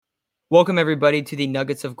Welcome, everybody, to the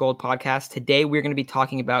Nuggets of Gold podcast. Today, we're going to be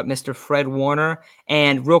talking about Mr. Fred Warner.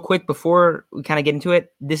 And real quick, before we kind of get into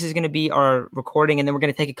it, this is going to be our recording, and then we're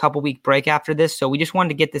going to take a couple-week break after this. So we just wanted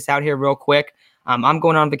to get this out here real quick. I'm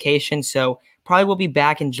going on vacation, so probably we'll be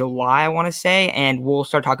back in July, I want to say, and we'll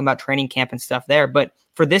start talking about training camp and stuff there. But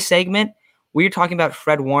for this segment, we're talking about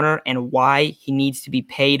Fred Warner and why he needs to be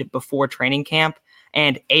paid before training camp.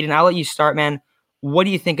 And Aiden, I'll let you start, man. What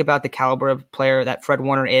do you think about the caliber of player that Fred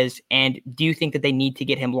Warner is, and do you think that they need to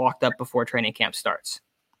get him locked up before training camp starts?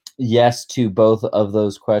 Yes to both of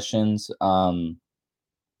those questions.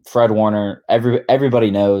 Fred Warner,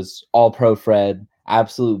 everybody knows, all-pro Fred,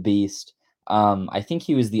 absolute beast. I think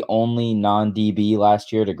he was the only non-DB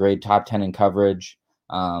last year to grade top 10 in coverage.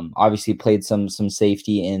 Obviously played some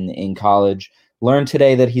safety in college. Learned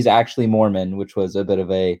today that he's actually Mormon, which was a bit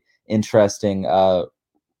of a interesting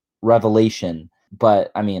revelation.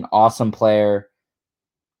 But, I mean, awesome player.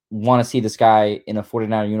 Want to see this guy in a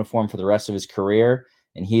 49er uniform for the rest of his career.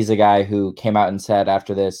 And he's a guy who came out and said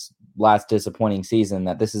after this last disappointing season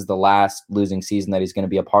that this is the last losing season that he's going to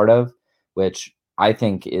be a part of, which I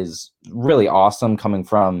think is really awesome coming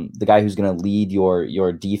from the guy who's going to lead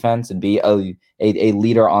your defense and be a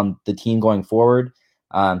leader on the team going forward.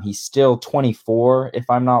 He's still 24, if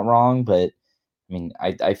I'm not wrong, but I mean,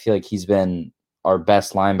 I feel like he's been our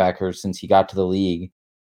best linebacker since he got to the league.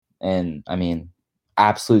 And I mean,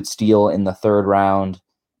 absolute steal in the third round.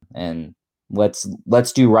 And let's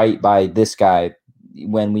do right by this guy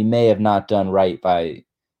when we may have not done right by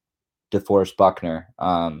DeForest Buckner.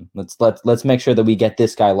 Let's make sure that we get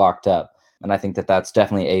this guy locked up. And I think that that's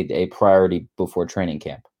definitely a priority before training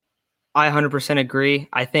camp. I 100% agree.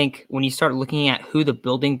 I think when you start looking at who the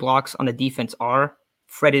building blocks on the defense are,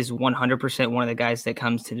 Fred is 100% one of the guys that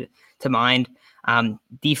comes to mind.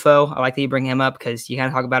 Defoe, I like that you bring him up because you kind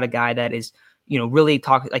of talk about a guy that is, really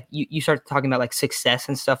talk like you start talking about like success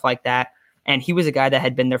and stuff like that. And he was a guy that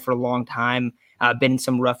had been there for a long time, been in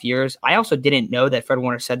some rough years. I also didn't know that Fred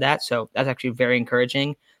Warner said that, so that's actually very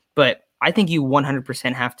encouraging. But I think you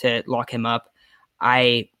 100% have to lock him up.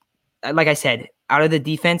 Like I said, out of the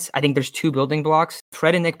defense, I think there's two building blocks.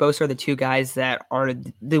 Fred and Nick Bosa are the two guys that are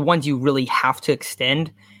the ones you really have to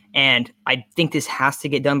extend. And I think this has to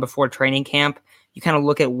get done before training camp. You kind of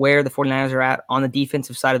look at where the 49ers are at on the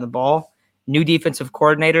defensive side of the ball. New defensive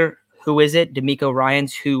coordinator, who is it? DeMeco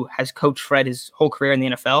Ryans, who has coached Fred his whole career in the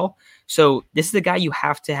NFL. So this is the guy you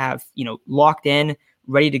have to have, locked in,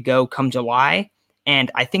 ready to go come July.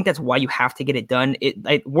 And I think that's why you have to get it done.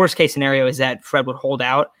 Worst case scenario is that Fred would hold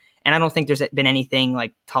out. And I don't think there's been anything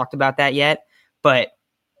like talked about that yet. But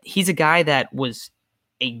he's a guy that was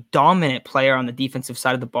a dominant player on the defensive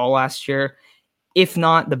side of the ball last year, if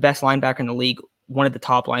not the best linebacker in the league, one of the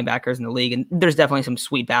top linebackers in the league. And there's definitely some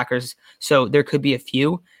sweet backers, so there could be a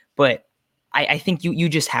few, but I think you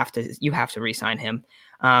just have to re-sign him.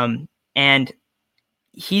 And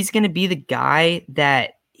he's going to be the guy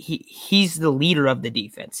that he's the leader of the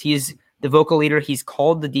defense. He's the vocal leader. He's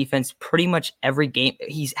called the defense pretty much every game.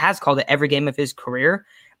 He has called it every game of his career.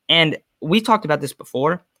 And we talked about this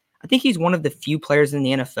before. I think he's one of the few players in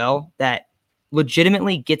the NFL that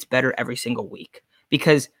legitimately gets better every single week,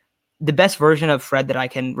 because the best version of Fred that I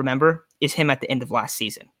can remember is him at the end of last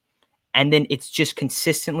season. And then it's just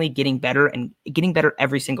consistently getting better and getting better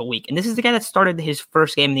every single week. And this is the guy that started his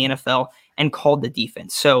first game in the NFL and called the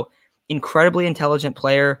defense. So incredibly intelligent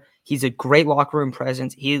player. He's a great locker room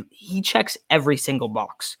presence. He checks every single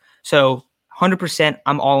box. So 100%,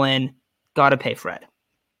 I'm all in. Got to pay Fred.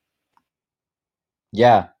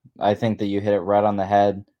 Yeah, I think that you hit it right on the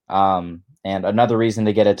head. And another reason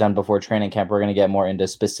to get it done before training camp, we're going to get more into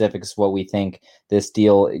specifics of what we think this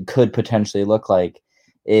deal could potentially look like,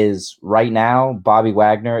 is right now, Bobby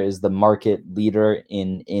Wagner is the market leader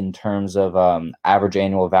in terms of average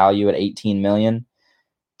annual value at $18 million.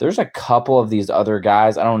 There's a couple of these other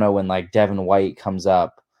guys. I don't know when like Devin White comes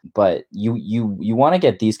up, but you want to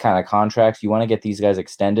get these kind of contracts. You want to get these guys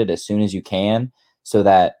extended as soon as you can so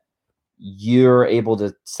that you're able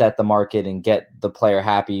to set the market and get the player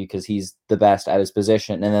happy because he's the best at his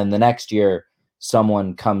position. And then the next year,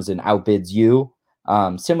 someone comes and outbids you.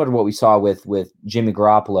 Similar to what we saw with Jimmy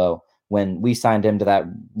Garoppolo when we signed him to that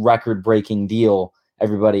record-breaking deal.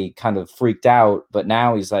 Everybody kind of freaked out, but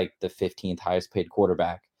now he's like the 15th highest paid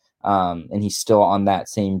quarterback, and he's still on that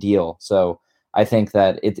same deal. So I think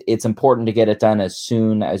that it's important to get it done as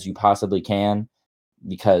soon as you possibly can,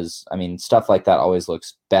 because I mean, stuff like that always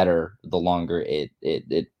looks better the longer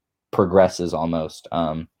it progresses almost.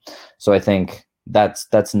 So I think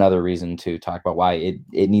that's another reason to talk about why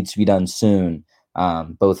it needs to be done soon,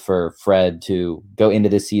 both for Fred to go into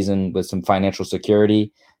this season with some financial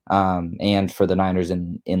security, and for the Niners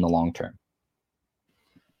in the long term.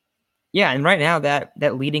 Yeah, and right now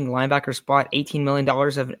that leading linebacker spot, $18 million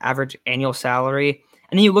of average annual salary.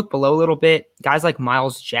 And then you look below a little bit, guys like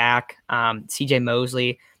Miles Jack, CJ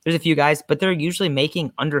Mosley, there's a few guys, but they're usually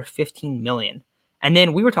making under 15 million. And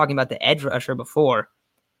then we were talking about the edge rusher before.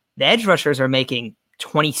 The edge rushers are making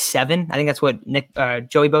 27. I think that's what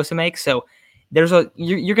Joey Bosa makes. So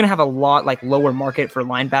you're going to have a lot like lower market for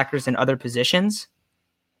linebackers and other positions.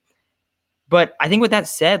 But I think with that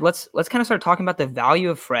said, let's kind of start talking about the value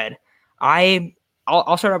of Fred.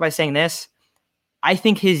 I'll start out by saying this. I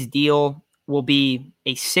think his deal will be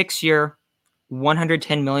a 6-year,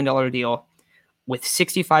 $110 million deal with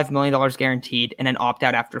 $65 million guaranteed and an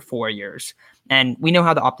opt-out after 4 years. And we know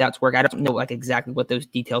how the opt-outs work. I don't know like exactly what those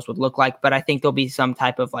details would look like, but I think there'll be some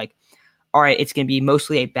type of like, all right, it's going to be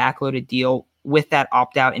mostly a backloaded deal with that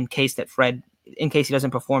opt-out in case he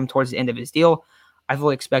doesn't perform towards the end of his deal. I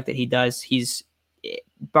fully expect that he does. He's,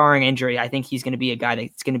 barring injury, I think he's going to be a guy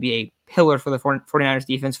that's going to be a pillar for the 49ers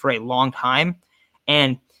defense for a long time.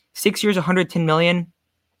 And 6 years, $110 million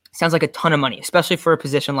sounds like a ton of money, especially for a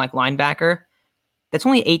position like linebacker. That's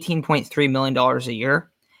only $18.3 million a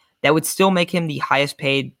year. That would still make him the highest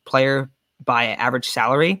paid player by average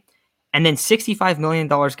salary. And then $65 million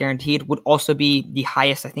guaranteed would also be the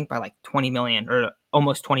highest, I think, by like $20 million or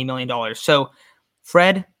almost $20 million. So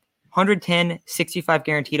Fred, 110, 65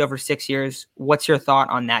 guaranteed over 6 years. What's your thought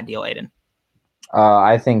on that deal, Aiden?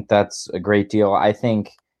 I think that's a great deal. I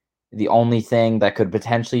think the only thing that could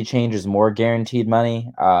potentially change is more guaranteed money.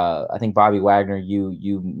 I think Bobby Wagner,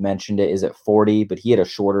 you mentioned it, is at 40, but he had a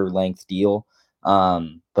shorter length deal.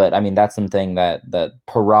 But I mean, that's something that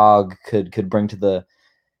Parag could bring to the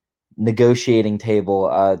negotiating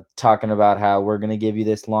table, talking about how we're going to give you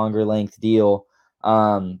this longer length deal.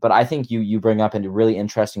 But I think you bring up a really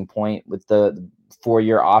interesting point with the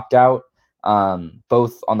 4-year opt-out,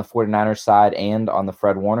 both on the 49ers side and on the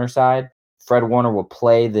Fred Warner side. Fred Warner will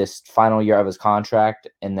play this final year of his contract,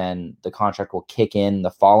 and then the contract will kick in the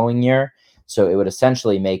following year. So it would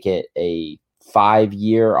essentially make it a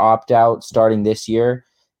 5-year opt-out starting this year.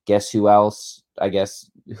 Guess who else? I guess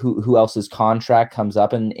who else's contract comes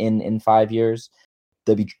up in 5 years?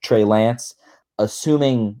 That'd be Trey Lance.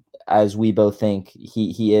 Assuming, as we both think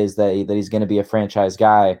he is, that he's going to be a franchise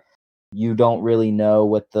guy, you don't really know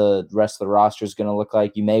what the rest of the roster is going to look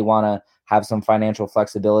like. You may want to have some financial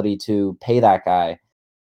flexibility to pay that guy.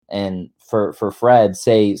 And for Fred,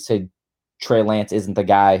 say Trey Lance isn't the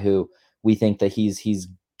guy who we think that he's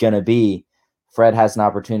going to be. Fred has an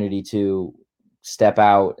opportunity to step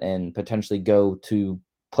out and potentially go to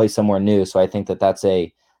play somewhere new. So I think that that's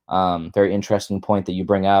a very interesting point that you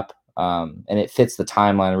bring up. And it fits the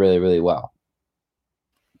timeline really, really well.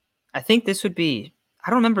 I think this would be, I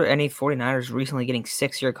don't remember any 49ers recently getting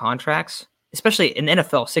 6-year contracts, especially in the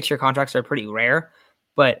NFL. 6-year contracts are pretty rare,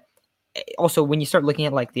 but also when you start looking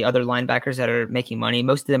at like the other linebackers that are making money,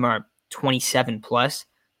 most of them are 27 plus.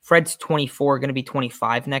 Fred's 24, going to be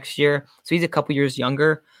 25 next year. So he's a couple years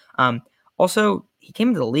younger. Also, he came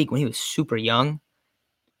into the league when he was super young,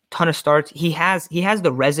 ton of starts. He has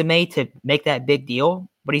the resume to make that big deal,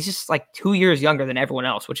 but he's just like 2 years younger than everyone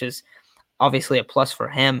else, which is obviously a plus for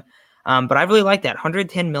him. But I really like that.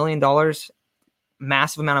 $110 million,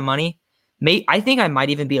 massive amount of money. I think I might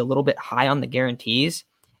even be a little bit high on the guarantees.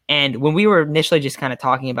 And when we were initially just kind of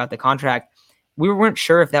talking about the contract, we weren't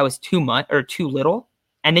sure if that was too much or too little.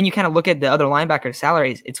 And then you kind of look at the other linebacker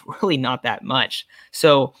salaries, it's really not that much.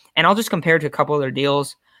 So, and I'll just compare it to a couple other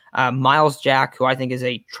deals. Miles Jack, who I think is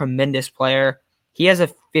a tremendous player, he has a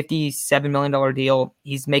 $57 million deal.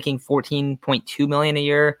 He's making $14.2 million a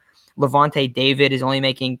year. Levante David is only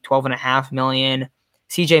making $12.5 million.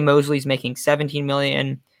 CJ Mosley's making $17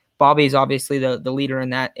 million. Bobby is obviously the leader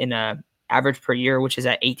in that in average per year, which is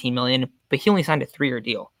at $18 million, but he only signed a 3-year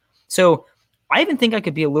deal. So I even think I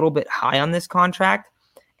could be a little bit high on this contract.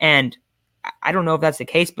 And I don't know if that's the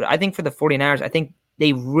case, but I think for the 49ers, I think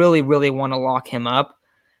they really, really want to lock him up.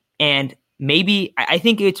 And maybe I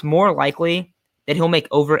think it's more likely that he'll make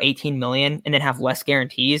over $18 million and then have less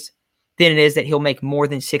guarantees than it is that he'll make more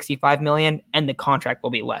than $65 million and the contract will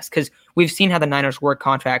be less. Because we've seen how the Niners work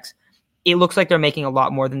contracts. It looks like they're making a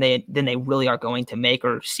lot more than they really are going to make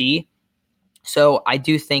or see. So I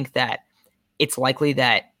do think that it's likely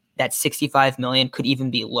that $65 million could even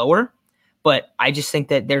be lower. But I just think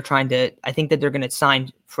that I think that they're going to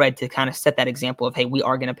sign Fred to kind of set that example of, hey, we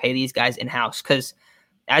are going to pay these guys in-house. Because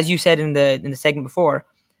as you said in the segment before,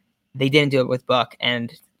 they didn't do it with Buck.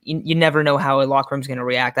 And you never know how a locker room's going to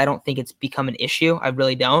react. I don't think it's become an issue. I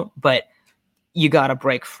really don't. But you got to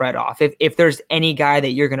break Fred off. If there's any guy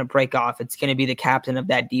that you're going to break off, it's going to be the captain of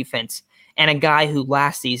that defense, and a guy who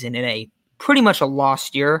last season in a pretty much a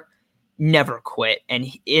lost year never quit. And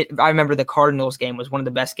I remember the Cardinals game was one of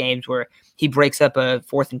the best games where he breaks up a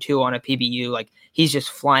 4th and 2 on a PBU. Like, he's just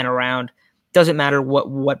flying around. Doesn't matter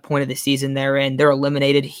what point of the season they're in. They're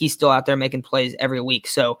eliminated. He's still out there making plays every week.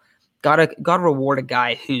 So gotta reward a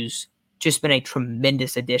guy who's just been a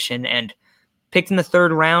tremendous addition and picked in the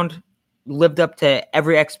 3rd round, lived up to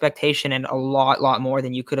every expectation and a lot more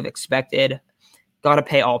than you could have expected. Got to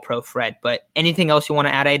pay All-Pro Fred. But anything else you want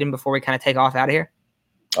to add, Aiden, before we kind of take off out of here?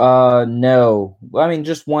 No. I mean,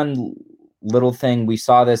 just one little thing. We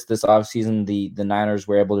saw this offseason. The Niners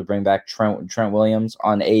were able to bring back Trent Williams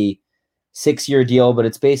on a 6-year deal, but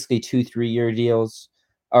it's basically 2 3-year deals.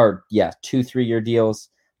 2 3-year deals.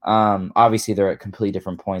 Obviously, they're at completely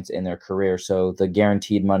different points in their career, so the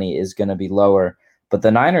guaranteed money is going to be lower. But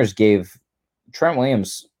the Niners gave Trent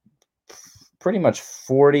Williams pretty much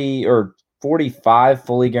 40 or 45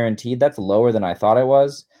 fully guaranteed. That's lower than I thought it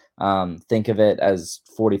was. Think of it as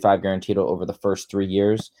 45 guaranteed over the first 3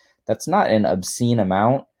 years. That's not an obscene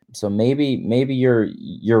amount. So maybe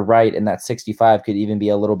you're right, and that 65 could even be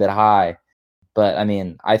a little bit high. But I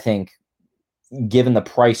mean, I think given the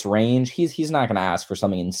price range, he's not going to ask for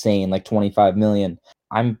something insane like 25 million.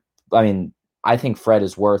 I think Fred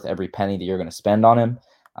is worth every penny that you're going to spend on him.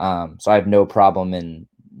 So I have no problem in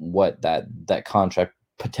what that contract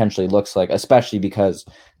potentially looks like, especially because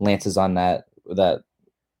Lance is on that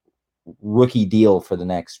rookie deal for the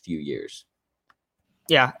next few years.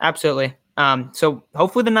 Yeah, absolutely. So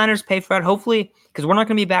hopefully the Niners pay Fred. Hopefully, because we're not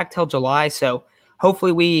going to be back till July. So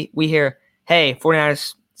hopefully we hear, hey,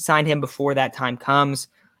 49ers signed him before that time comes,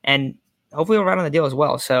 and hopefully we're right on the deal as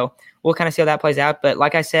well. So we'll kind of see how that plays out. But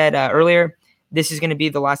like I said earlier, this is going to be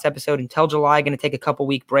the last episode until July. Going to take a couple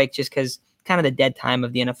week break just because kind of the dead time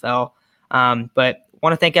of the NFL. But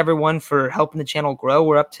want to thank everyone for helping the channel grow.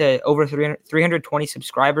 We're up to over 320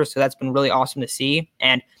 subscribers, so that's been really awesome to see.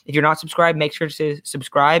 And if you're not subscribed, make sure to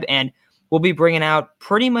subscribe, and we'll be bringing out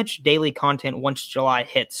pretty much daily content once July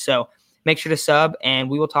hits. So make sure to sub, and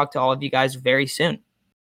we will talk to all of you guys very soon.